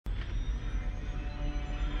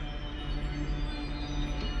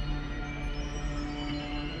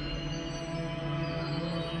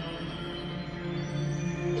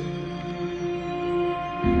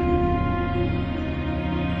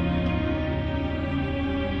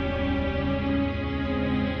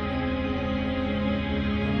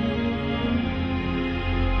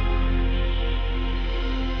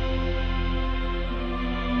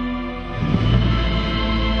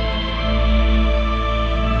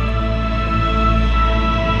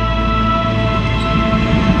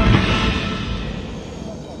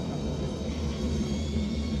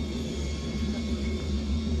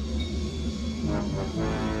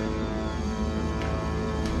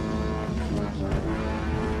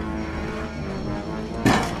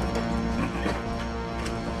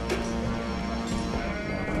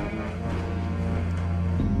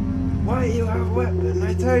weapon.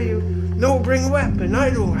 I tell you, no bring weapon. I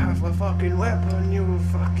don't have a fucking weapon, you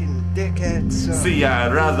fucking dickhead, so... See,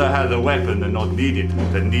 I'd rather have a weapon than not need it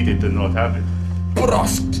to not have it.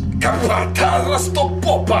 Prost,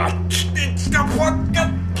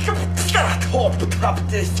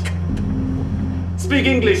 Speak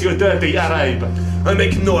English, you dirty Arab. I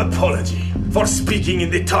make no apology for speaking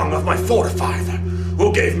in the tongue of my forefather,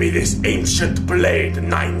 who gave me this ancient blade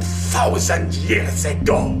 9,000 years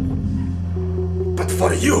ago. But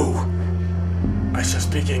for you, I shall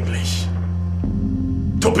speak English.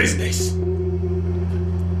 To business.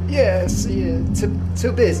 Yes, yeah,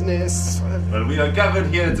 to business. Well, we are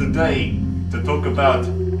gathered here today to talk about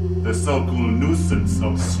the so-called nuisance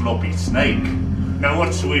of Sloppy Snake. Now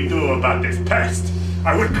what should we do about this pest?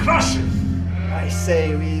 I will crush him! I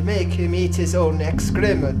say we make him eat his own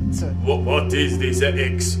excrement. What is this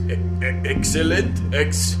excellent?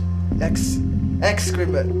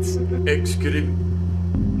 Excrement. Excrement?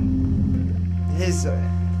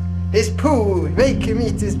 His poo. Make him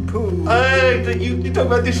eat his poo. You talk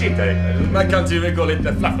about the shit, eh? My country will call it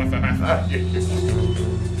the fluff.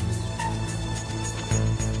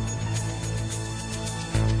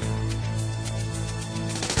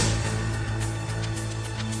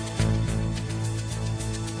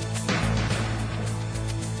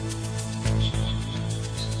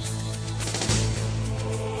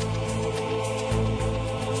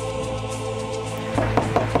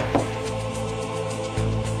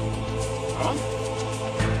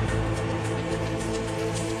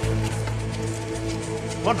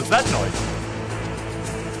 What was that noise?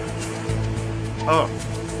 Oh.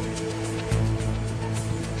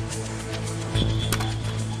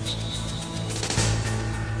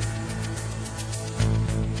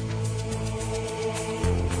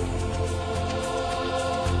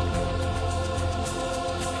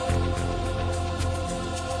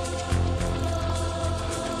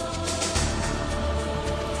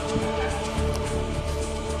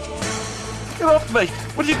 Get off me!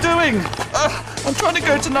 What are you doing? I'm trying to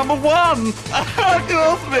go to number 1! Get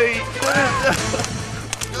off me!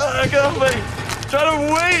 Get off me! I'm trying to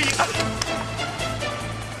wee!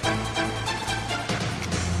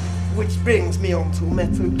 Which brings me on to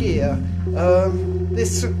Metal Gear.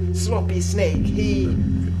 This Sloppy Snake,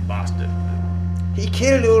 Bastard. he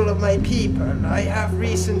killed all of my people. I have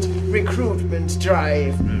recent recruitment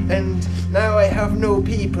drive, and now I have no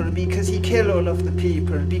people because he killed all of the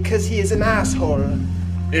people, because he is an asshole.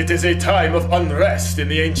 It is a time of unrest in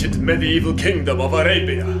the ancient medieval kingdom of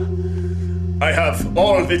Arabia. I have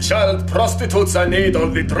all the child prostitutes I need, all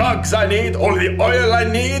the drugs I need, all the oil I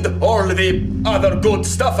need, all the other good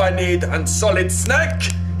stuff I need, and Solid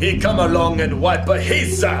Snake, he come along and wipe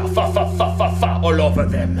his all over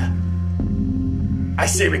them. I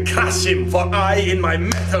say we crush him, for I, in my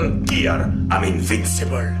Metal Gear, am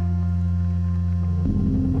invincible.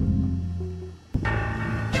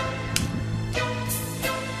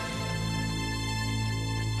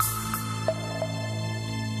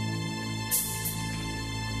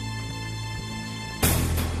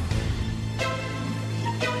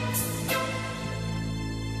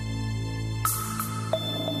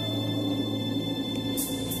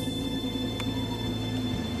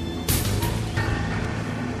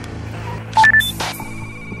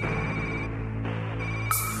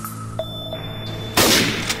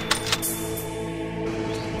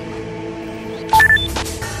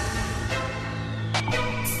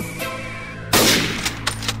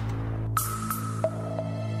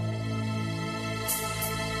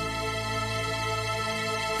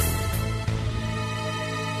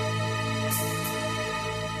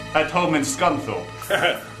 At home in Scunthorpe.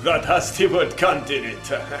 That has the word cunt in it.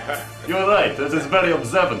 You're right, that is very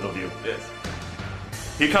observant of you. Yes.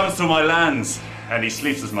 He comes to my lands, and he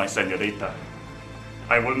sleeps with my senorita.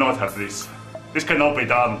 I will not have this. This cannot be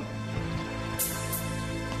done.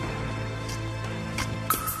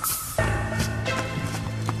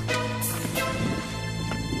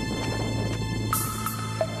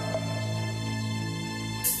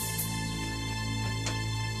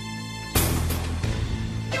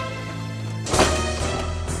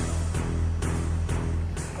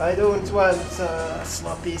 I don't want a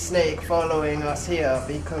Sloppy Snake following us here,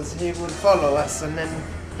 because he will follow us and then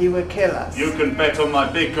he will kill us. You can bet on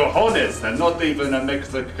my big cojones, and not even a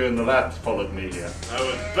Mexican rat followed me here. I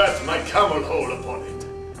will bet my camel hole upon it.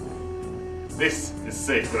 This is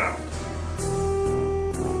safe ground.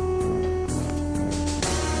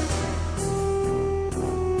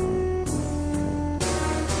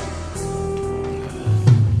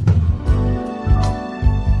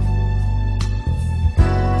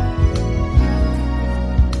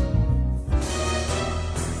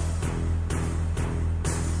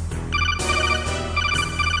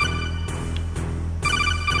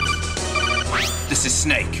 This is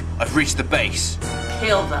Snake. I've reached the base.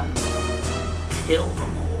 Kill them. Kill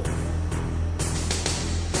them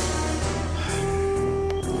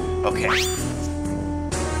all. Okay.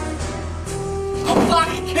 I'll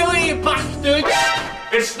fucking kill you, bastard!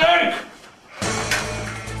 It's Snake!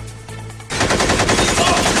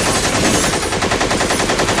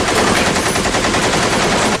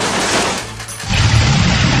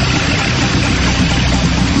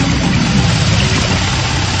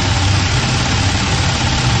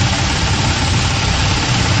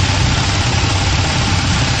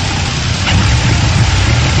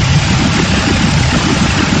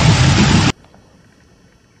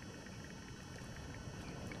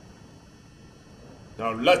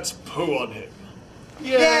 Now let's poo on him.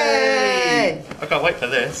 Yay! I can't wait for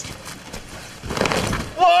this.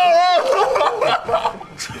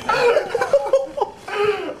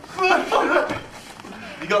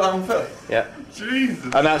 You got that on film? Yeah. Jesus.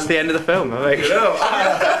 And that's the end of the film, I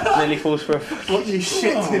think. Nearly falls for a... What, you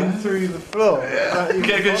shit him through the floor?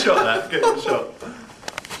 Get a good shot there. Get a good shot.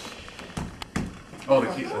 Oh, the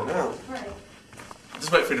keep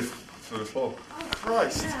Just wait for the floor.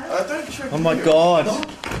 Christ. I don't choke. Oh my god.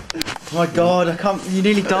 Oh my god, I can't... You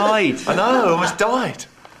nearly died. I know, I almost died.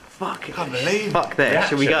 Fuck. I can't believe Fuck this.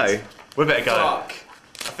 Shall we go? We better go. Fuck.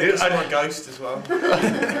 I think it's my ghost as well.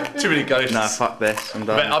 Too many ghosts. Nah, fuck this. I'm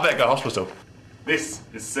done. I better go hospital. This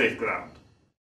is safe ground.